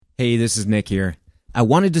Hey, this is Nick here. I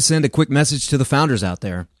wanted to send a quick message to the founders out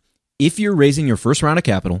there. If you're raising your first round of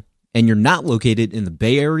capital and you're not located in the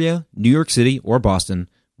Bay Area, New York City, or Boston,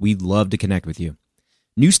 we'd love to connect with you.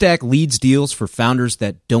 NewStack leads deals for founders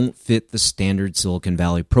that don't fit the standard Silicon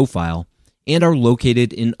Valley profile and are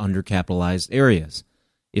located in undercapitalized areas.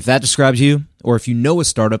 If that describes you, or if you know a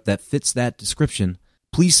startup that fits that description,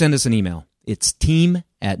 please send us an email. It's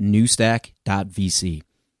team@newstack.vc.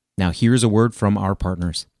 Now here's a word from our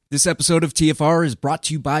partners. This episode of TFR is brought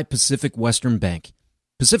to you by Pacific Western Bank.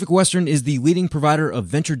 Pacific Western is the leading provider of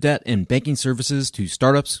venture debt and banking services to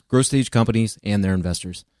startups, growth stage companies, and their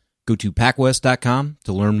investors. Go to pacwest.com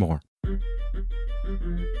to learn more.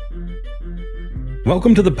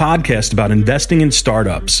 Welcome to the podcast about investing in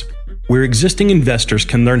startups, where existing investors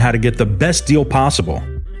can learn how to get the best deal possible,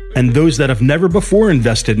 and those that have never before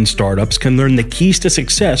invested in startups can learn the keys to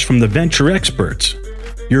success from the venture experts.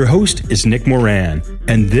 Your host is Nick Moran,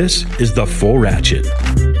 and this is The Full Ratchet.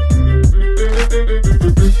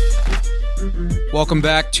 Welcome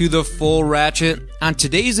back to The Full Ratchet. On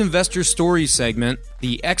today's Investor Stories segment,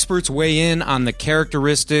 the experts weigh in on the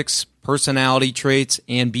characteristics, personality traits,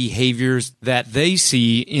 and behaviors that they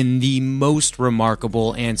see in the most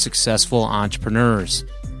remarkable and successful entrepreneurs.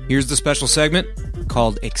 Here's the special segment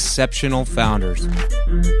called Exceptional Founders.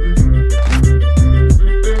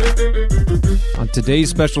 On today's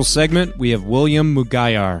special segment, we have William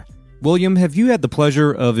Mougayar. William, have you had the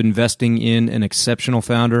pleasure of investing in an exceptional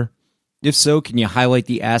founder? If so, can you highlight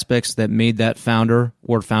the aspects that made that founder,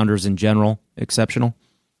 or founders in general, exceptional?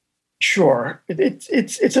 Sure,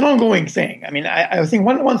 it's an ongoing thing. I mean, I think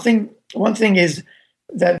one thing is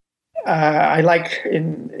that I like,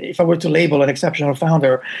 if I were to label an exceptional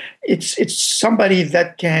founder, it's somebody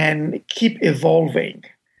that can keep evolving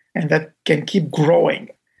and that can keep growing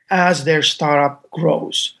as their startup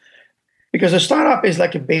grows. Because a startup is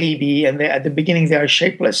like a baby, and at the beginning they are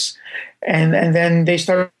shapeless, and then they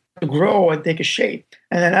start to grow and take a shape.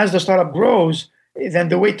 And then as the startup grows, then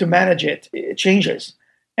the way to manage it changes.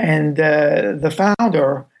 And the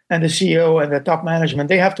founder and the CEO and the top management,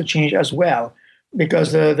 they have to change as well,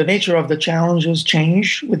 because the nature of the challenges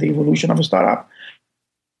change with the evolution of a startup.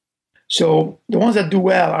 So the ones that do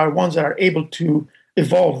well are ones that are able to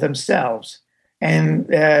evolve themselves, and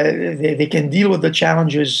they can deal with the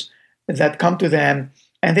challenges that come to them,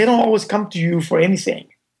 and they don't always come to you for anything.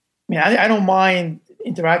 I mean, I don't mind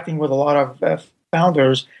interacting with a lot of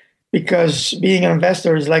founders, because being an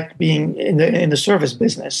investor is like being in the service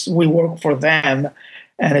business. We work for them,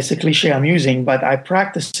 and it's a cliche I'm using, but I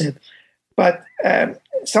practice it. But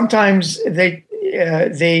sometimes they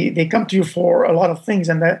come to you for a lot of things,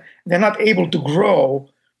 and they're not able to grow.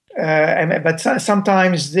 But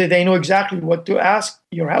sometimes they know exactly what to ask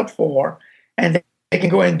your help for, and they can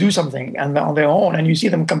go and do something on their own. And you see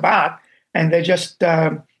them come back, and they just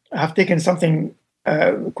have taken something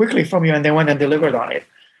quickly from you, and they went and delivered on it.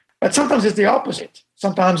 But sometimes it's the opposite.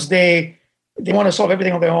 Sometimes they want to solve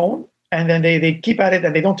everything on their own, and then they keep at it,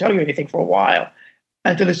 and they don't tell you anything for a while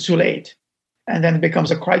until it's too late, and then it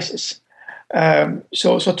becomes a crisis.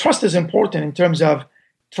 So trust is important in terms of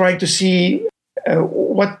trying to see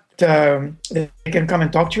what they can come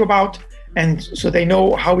and talk to you about, and so they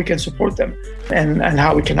know how we can support them and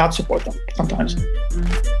how we cannot support them sometimes.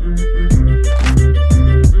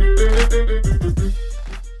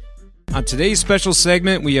 On today's special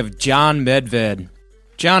segment, we have John Medved.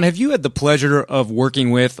 John, have you had the pleasure of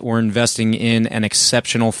working with or investing in an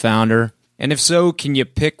exceptional founder? And if so, can you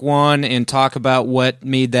pick one and talk about what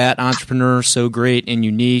made that entrepreneur so great and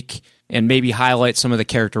unique, and maybe highlight some of the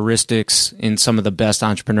characteristics in some of the best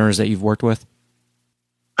entrepreneurs that you've worked with?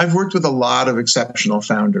 I've worked with a lot of exceptional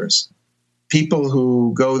founders, people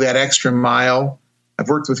who go that extra mile. I've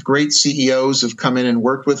worked with great CEOs who've come in and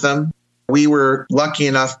worked with them. We were lucky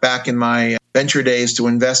enough back in my venture days to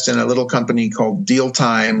invest in a little company called Deal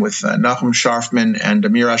Time with Nahum Sharfman and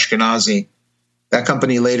Amir Ashkenazi. That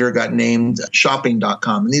company later got named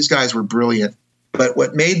Shopping.com, and these guys were brilliant. But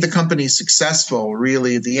what made the company successful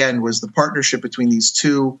really at the end was the partnership between these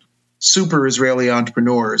two super Israeli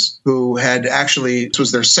entrepreneurs who had actually, this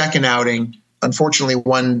was their second outing. Unfortunately,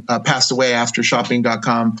 one passed away after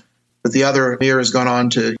Shopping.com, but the other, Amir, has gone on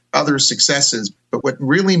to other successes. But what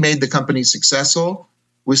really made the company successful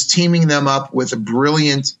was teaming them up with a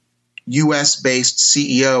brilliant US-based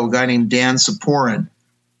CEO, a guy named Dan Saporin,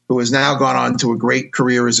 who has now gone on to a great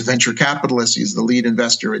career as a venture capitalist. He's the lead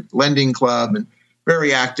investor at Lending Club and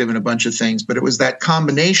very active in a bunch of things. But it was that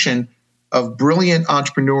combination of brilliant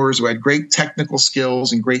entrepreneurs who had great technical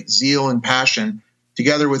skills and great zeal and passion,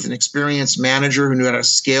 together with an experienced manager who knew how to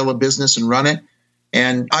scale a business and run it,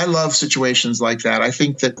 And I love situations like that. I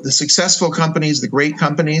think that the successful companies, the great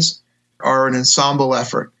companies, are an ensemble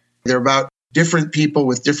effort. They're about different people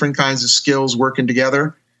with different kinds of skills working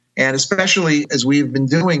together. And especially as we've been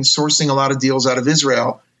doing, sourcing a lot of deals out of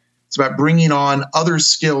Israel, it's about bringing on other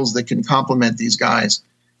skills that can complement these guys.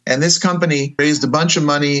 And this company raised a bunch of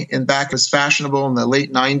money and back was fashionable in the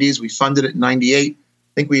late 90s. We funded it in 98.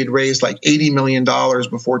 I think we had raised like $80 million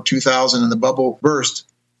before 2000 and the bubble burst.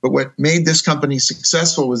 But what made this company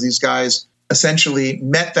successful was these guys essentially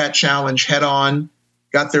met that challenge head on,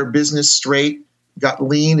 got their business straight, got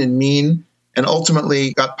lean and mean, and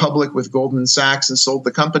ultimately got public with Goldman Sachs and sold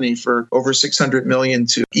the company for over $600 million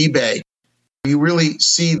to eBay. You really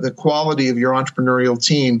see the quality of your entrepreneurial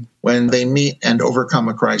team when they meet and overcome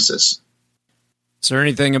a crisis. Is there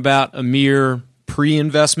anything about Amir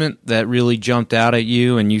pre-investment that really jumped out at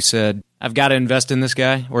you and you said, I've got to invest in this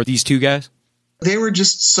guy or these two guys? They were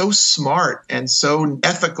just so smart and so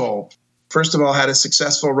ethical. First of all, had a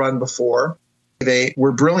successful run before. They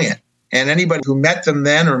were brilliant. And anybody who met them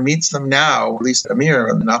then or meets them now, at least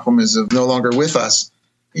Amir, Nachum is no longer with us,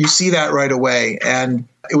 you see that right away. And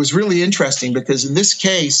it was really interesting because in this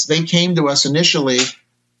case, they came to us initially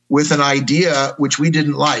with an idea which we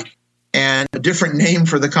didn't like and a different name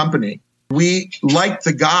for the company. We liked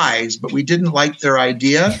the guys, but we didn't like their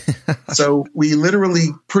idea. So we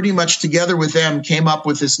literally pretty much together with them came up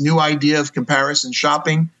with this new idea of comparison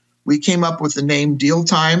shopping. We came up with the name Deal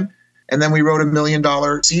Time, and then we wrote $1 million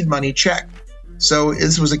seed money check. So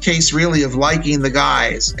this was a case really of liking the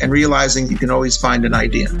guys and realizing you can always find an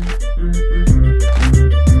idea.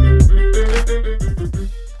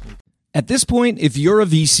 At this point, if you're a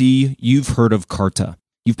VC, you've heard of Carta.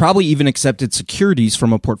 You've probably even accepted securities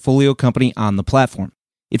from a portfolio company on the platform.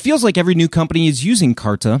 It feels like every new company is using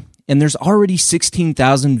Carta, and there's already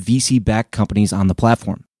 16,000 VC-backed companies on the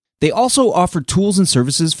platform. They also offer tools and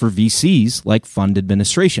services for VCs like fund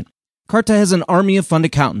administration. Carta has an army of fund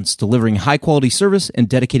accountants delivering high-quality service and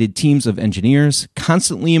dedicated teams of engineers,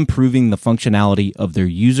 constantly improving the functionality of their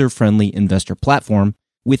user-friendly investor platform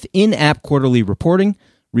with in-app quarterly reporting,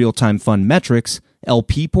 real-time fund metrics,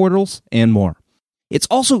 LP portals, and more. It's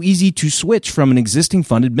also easy to switch from an existing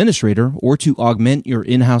fund administrator or to augment your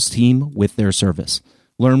in-house team with their service.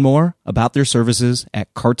 Learn more about their services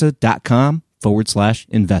at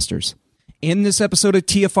carta.com/investors. And this episode of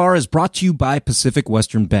TFR is brought to you by Pacific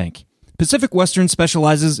Western Bank. Pacific Western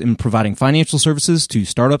specializes in providing financial services to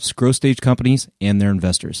startups, growth stage companies, and their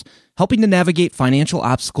investors, helping to navigate financial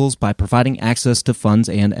obstacles by providing access to funds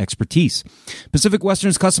and expertise. Pacific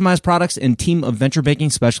Western's customized products and team of venture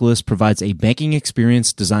banking specialists provides a banking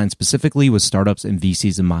experience designed specifically with startups and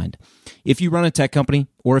VCs in mind. If you run a tech company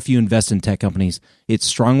or if you invest in tech companies, it's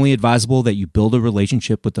strongly advisable that you build a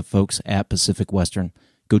relationship with the folks at Pacific Western.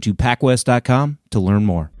 Go to pacwest.com to learn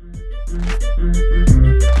more.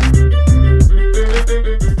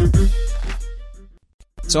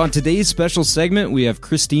 So on today's special segment, we have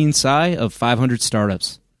Christine Tsai of 500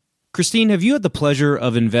 Startups. Christine, have you had the pleasure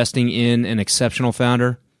of investing in an exceptional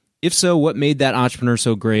founder? If so, what made that entrepreneur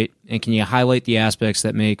so great? And can you highlight the aspects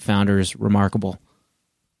that make founders remarkable?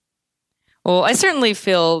 Well, I certainly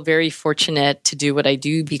feel very fortunate to do what I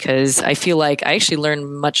do because I feel like I actually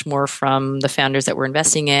learn much more from the founders that we're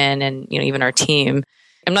investing in and, even our team.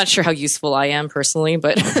 I'm not sure how useful I am personally,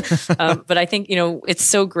 but but I think, it's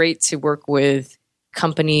so great to work with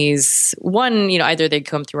companies. One, either they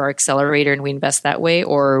come through our accelerator and we invest that way,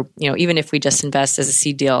 or, even if we just invest as a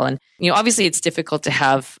seed deal. And, obviously it's difficult to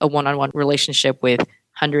have a one-on-one relationship with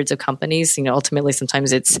hundreds of companies. Ultimately,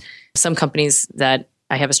 sometimes it's some companies that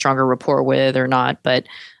I have a stronger rapport with or not. But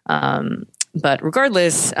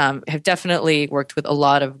regardless, have definitely worked with a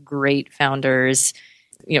lot of great founders.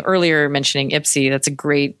 Earlier mentioning Ipsy, that's a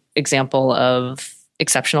great example of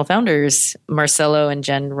exceptional founders. Marcelo and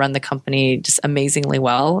Jen run the company just amazingly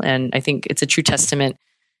well. And I think it's a true testament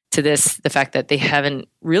to this, the fact that they haven't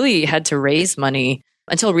really had to raise money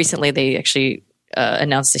until recently. They actually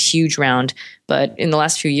announced a huge round. But in the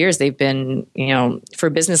last few years, they've been, for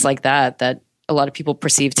a business like that a lot of people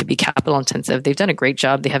perceive to be capital intensive, they've done a great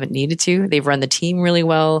job. They haven't needed to. They've run the team really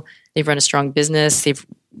well. They've run a strong business. They've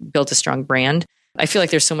built a strong brand. I feel like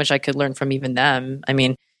there's so much I could learn from even them. I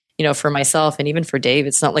mean, for myself and even for Dave,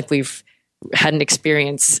 it's not like we've had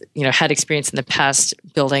experience in the past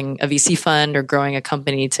building a VC fund or growing a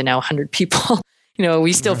company to now 100 people.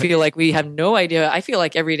 We still feel like we have no idea. I feel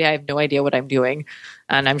like every day I have no idea what I'm doing.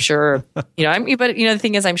 And I'm sure, but the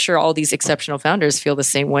thing is, I'm sure all these exceptional founders feel the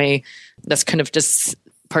same way. That's kind of just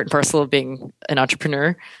part and parcel of being an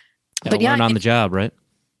entrepreneur. But learn on the job, right?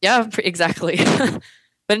 Yeah, exactly.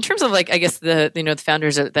 But in terms of like, I guess the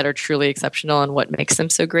founders that are truly exceptional and what makes them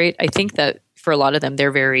so great, I think that for a lot of them,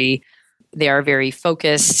 they are very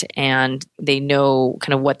focused and they know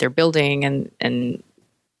kind of what they're building, and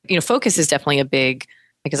focus is definitely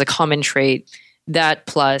a common trait. That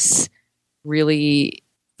plus really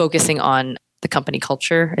focusing on the company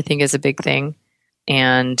culture, I think, is a big thing.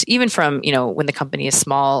 And even from, when the company is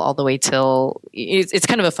small all the way till it's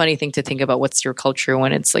kind of a funny thing to think about what's your culture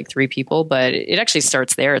when it's like 3 people, but it actually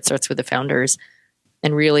starts there. It starts with the founders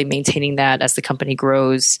and really maintaining that as the company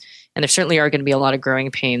grows. And there certainly are going to be a lot of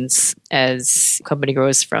growing pains as the company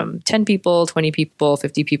grows from 10 people, 20 people,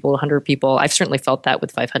 50 people, 100 people. I've certainly felt that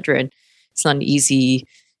with 500. It's not easy.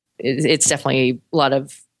 It's definitely a lot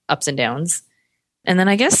of ups and downs. And then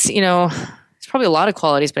I guess, it's probably a lot of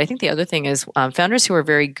qualities, but I think the other thing is founders who are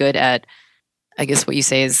very good at, I guess what you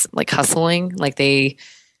say is like hustling. Like they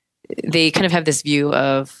kind of have this view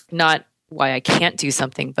of not why I can't do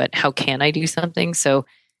something, but how can I do something? So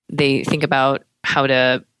they think about how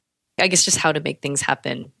to make things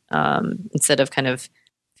happen instead of kind of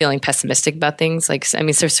feeling pessimistic about things. Like, I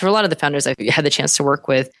mean, so for a lot of the founders I've had the chance to work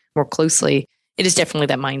with more closely, it is definitely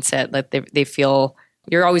that mindset. Like they feel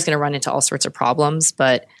you're always going to run into all sorts of problems,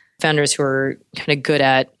 but founders who are kind of good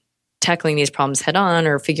at tackling these problems head on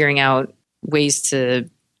or figuring out ways to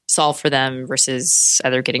solve for them versus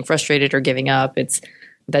either getting frustrated or giving up.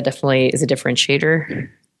 That definitely is a differentiator.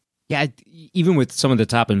 Yeah, even with some of the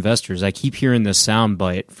top investors, I keep hearing this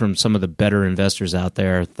soundbite from some of the better investors out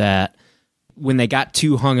there that when they got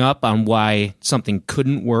too hung up on why something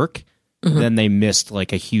couldn't work, then they missed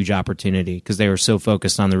like a huge opportunity because they were so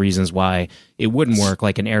focused on the reasons why it wouldn't work,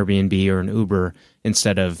 like an Airbnb or an Uber,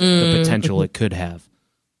 instead of the potential it could have.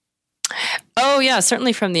 Oh yeah,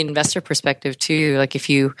 certainly from the investor perspective too. Like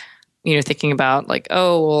if you thinking about like,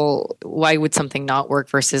 oh, well, why would something not work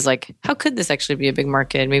versus like, how could this actually be a big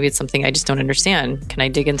market? Maybe it's something I just don't understand. Can I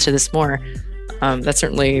dig into this more? That's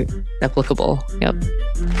certainly applicable. Yep.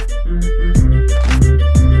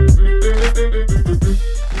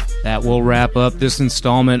 That will wrap up this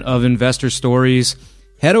installment of Investor Stories.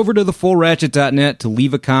 Head over to thefullratchet.net to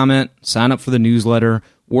leave a comment, sign up for the newsletter,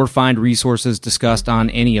 or find resources discussed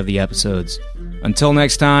on any of the episodes. Until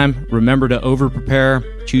next time, remember to over-prepare,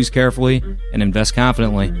 choose carefully, and invest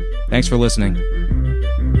confidently. Thanks for listening.